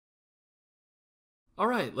All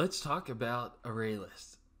right, let's talk about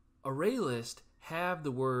ArrayLists. ArrayLists have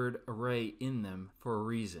the word array in them for a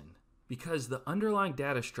reason, because the underlying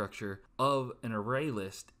data structure of an array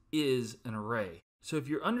list is an array. So if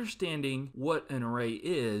you're understanding what an array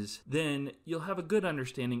is, then you'll have a good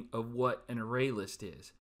understanding of what an array list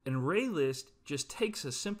is. An array list just takes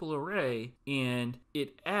a simple array and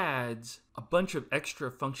it adds a bunch of extra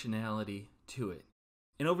functionality to it.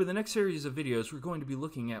 And over the next series of videos, we're going to be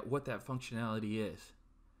looking at what that functionality is.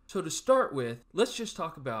 So to start with, let's just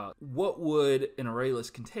talk about what would an array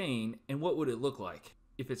list contain and what would it look like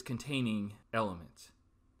if it's containing elements.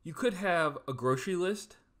 You could have a grocery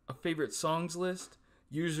list, a favorite songs list,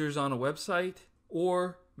 users on a website,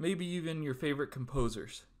 or maybe even your favorite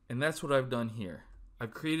composers. And that's what I've done here.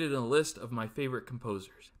 I've created a list of my favorite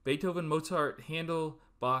composers: Beethoven, Mozart, Handel,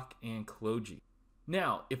 Bach, and Kaloji.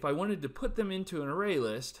 Now, if I wanted to put them into an array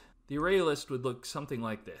list, the array list would look something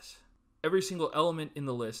like this. Every single element in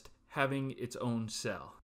the list having its own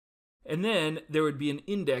cell. And then there would be an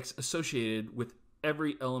index associated with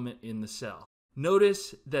every element in the cell.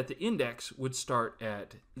 Notice that the index would start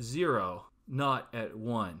at 0, not at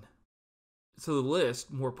 1. So the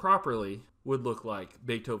list, more properly, would look like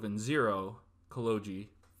Beethoven 0, Kaloji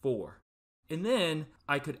 4. And then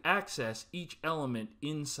I could access each element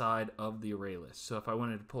inside of the array list. So if I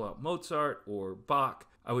wanted to pull out Mozart or Bach,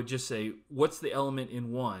 I would just say, what's the element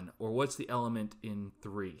in 1 or what's the element in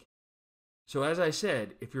 3? So as I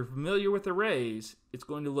said, if you're familiar with arrays, it's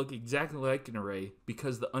going to look exactly like an array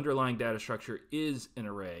because the underlying data structure is an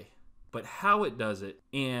array. But how it does it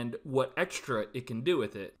and what extra it can do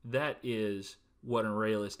with it, that is what an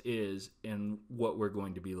array list is and what we're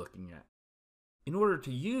going to be looking at. In order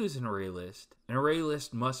to use an array list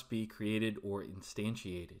must be created or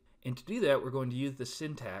instantiated. And to do that, we're going to use the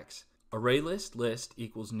syntax ArrayList list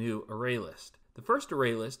equals new ArrayList. The first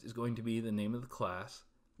ArrayList is going to be the name of the class.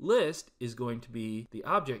 List is going to be the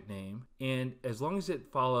object name, and as long as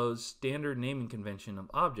it follows standard naming convention of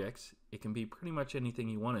objects, it can be pretty much anything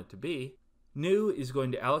you want it to be. New is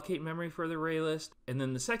going to allocate memory for the array list, and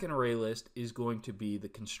then the second array list is going to be the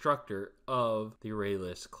constructor of the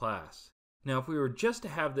ArrayList class. Now, if we were just to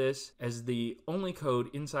have this as the only code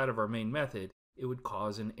inside of our main method, it would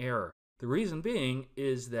cause an error. The reason being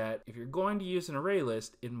is that if you're going to use an array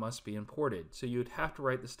list, it must be imported. So you would have to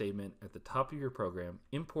write the statement at the top of your program,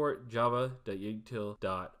 import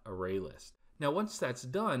java.util.ArrayList. Now, once that's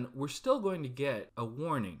done, we're still going to get a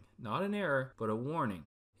warning, not an error, but a warning.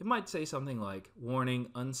 It might say something like, warning,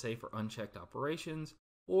 unsafe or unchecked operations,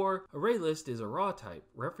 or ArrayList is a raw type.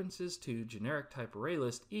 References to generic type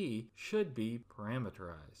ArrayList E should be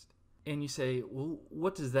parameterized. And you say, well,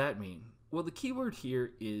 what does that mean? Well, the keyword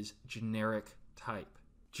here is generic type.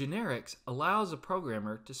 Generics allows a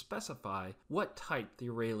programmer to specify what type the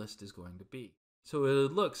ArrayList is going to be. So it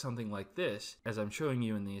would look something like this, as I'm showing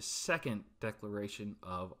you in the second declaration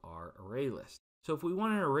of our ArrayList. So if we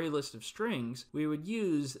want an ArrayList of strings, we would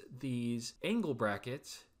use these angle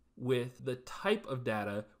brackets with the type of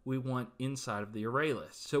data we want inside of the array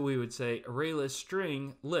list. So we would say ArrayList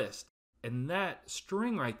string list, and that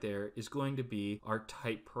string right there is going to be our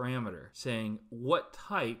type parameter, saying what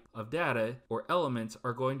type of data or elements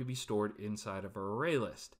are going to be stored inside of our array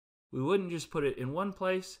list. We wouldn't just put it in one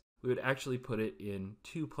place, we would actually put it in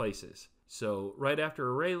two places. So right after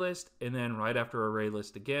ArrayList and then right after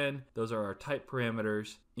ArrayList again, those are our type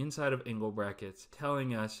parameters inside of angle brackets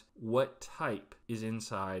telling us what type is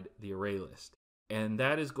inside the array list. And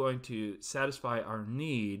that is going to satisfy our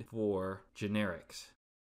need for generics.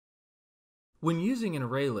 When using an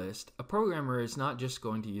array list, a programmer is not just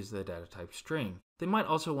going to use the data type string. They might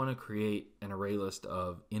also want to create an array list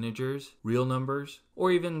of integers, real numbers, or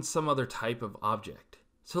even some other type of object.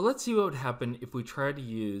 So let's see what would happen if we tried to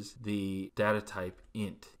use the data type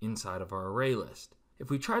int inside of our array list.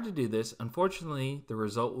 If we tried to do this, unfortunately, the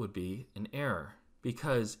result would be an error,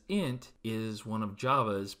 because int is one of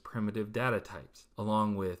Java's primitive data types,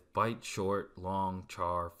 along with byte, short, long,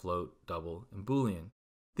 char, float, double, and boolean.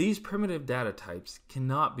 These primitive data types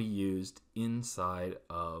cannot be used inside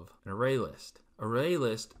of an array list. Array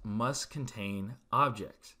list must contain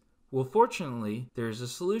objects. Well, fortunately, there's a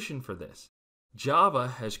solution for this. Java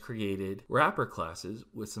has created wrapper classes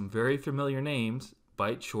with some very familiar names: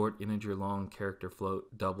 byte, short, integer, long, character,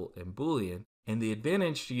 float, double, and boolean. And the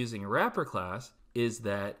advantage to using a wrapper class is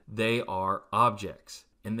that they are objects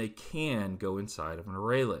and they can go inside of an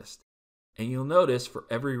array list. And you'll notice for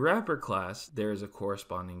every wrapper class, there is a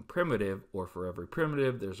corresponding primitive, or for every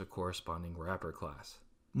primitive, there's a corresponding wrapper class.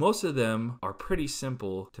 Most of them are pretty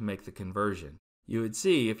simple to make the conversion. You would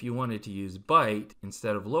see if you wanted to use byte,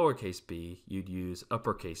 instead of lowercase b, you'd use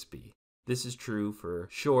uppercase b. This is true for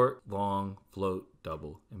short, long, float,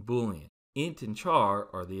 double, and boolean. Int and char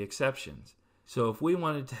are the exceptions. So if we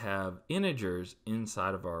wanted to have integers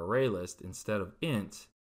inside of our array list instead of ints,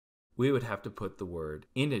 we would have to put the word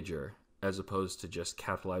integer as opposed to just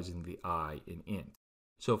capitalizing the I in int.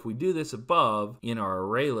 So if we do this above in our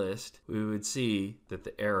array list, we would see that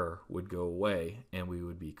the error would go away and we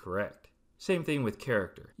would be correct. Same thing with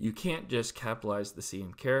character. You can't just capitalize the C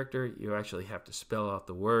in character, you actually have to spell out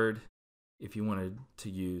the word if you wanted to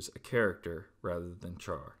use a character rather than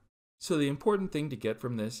char. So the important thing to get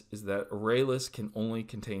from this is that ArrayList can only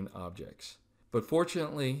contain objects. But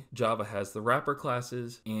fortunately, Java has the wrapper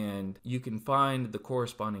classes, and you can find the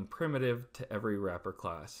corresponding primitive to every wrapper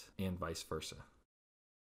class, and vice versa.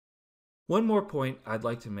 One more point I'd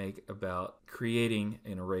like to make about creating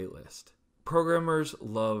an array list. Programmers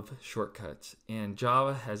love shortcuts, and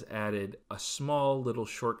Java has added a small little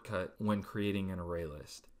shortcut when creating an array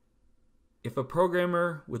list. If a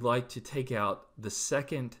programmer would like to take out the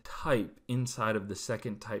second type inside of the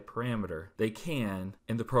second type parameter, they can,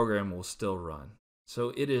 and the program will still run.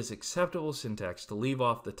 So it is acceptable syntax to leave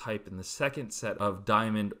off the type in the second set of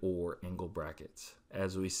diamond or angle brackets,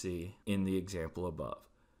 as we see in the example above.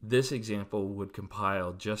 This example would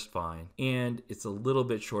compile just fine, and it's a little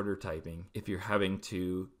bit shorter typing if you're having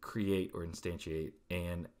to create or instantiate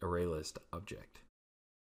an ArrayList object.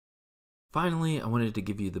 Finally, I wanted to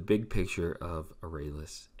give you the big picture of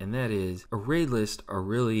ArrayLists, and that is ArrayLists are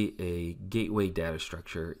really a gateway data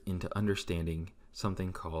structure into understanding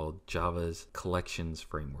something called Java's collections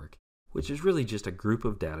framework, which is really just a group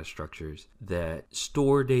of data structures that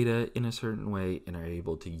store data in a certain way and are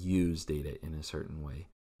able to use data in a certain way.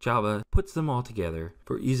 Java puts them all together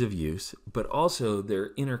for ease of use, but also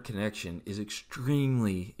their interconnection is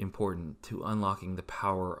extremely important to unlocking the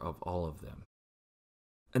power of all of them.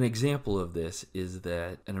 An example of this is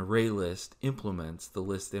that an array list implements the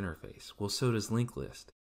list interface. Well, so does linked list.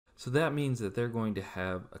 So that means that they're going to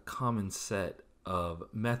have a common set of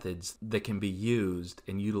methods that can be used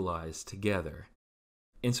and utilized together.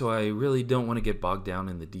 And so I really don't want to get bogged down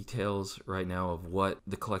in the details right now of what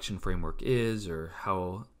the collection framework is or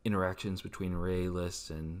how interactions between array lists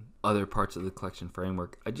and other parts of the collection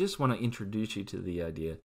framework. I just want to introduce you to the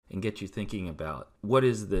idea and get you thinking about what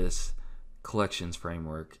is this collections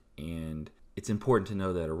framework, and it's important to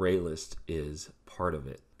know that ArrayList is part of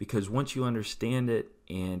it, because once you understand it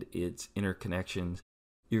and its interconnections,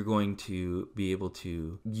 you're going to be able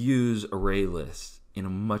to use ArrayLists in a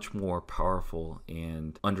much more powerful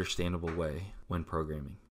and understandable way when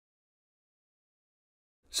programming.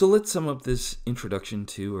 So let's sum up this introduction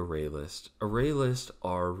to ArrayList. ArrayLists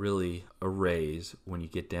are really arrays when you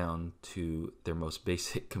get down to their most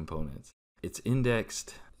basic components. It's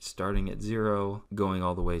indexed starting at 0, going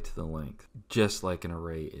all the way to the length, just like an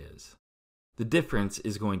array is. The difference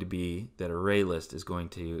is going to be that ArrayList is going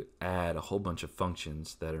to add a whole bunch of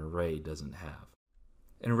functions that an array doesn't have.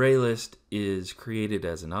 An ArrayList is created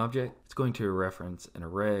as an object. It's going to reference an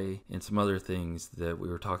array and some other things that we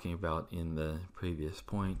were talking about in the previous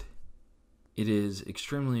point. It is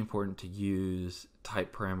extremely important to use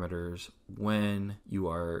type parameters when you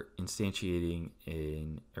are instantiating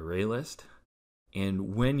an ArrayList.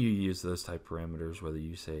 And when you use those type parameters, whether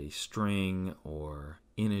you say string or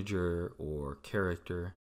integer or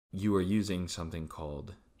character, you are using something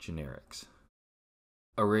called generics.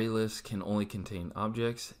 ArrayLists can only contain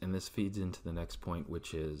objects, and this feeds into the next point,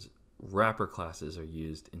 which is wrapper classes are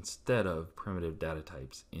used instead of primitive data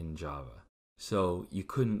types in Java. So you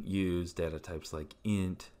couldn't use data types like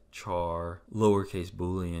int, char, lowercase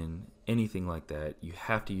boolean, anything like that. You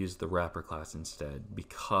have to use the wrapper class instead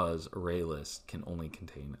because ArrayList can only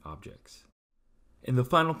contain objects. And the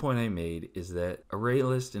final point I made is that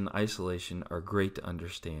ArrayList in isolation are great to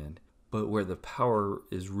understand, but where the power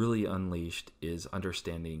is really unleashed is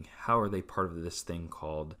understanding how are they part of this thing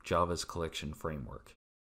called Java's collection framework.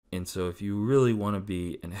 And so if you really want to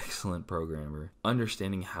be an excellent programmer,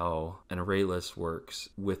 understanding how an array list works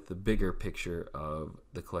with the bigger picture of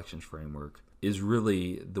the collections framework is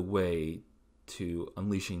really the way to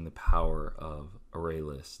unleashing the power of array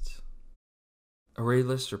lists. Array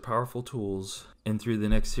lists are powerful tools, and through the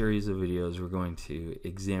next series of videos, we're going to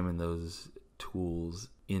examine those tools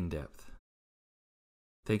in depth.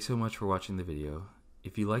 Thanks so much for watching the video.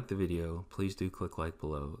 If you liked the video, please do click like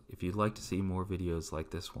below. If you'd like to see more videos like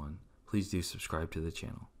this one, please do subscribe to the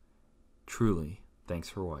channel. Truly, thanks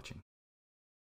for watching.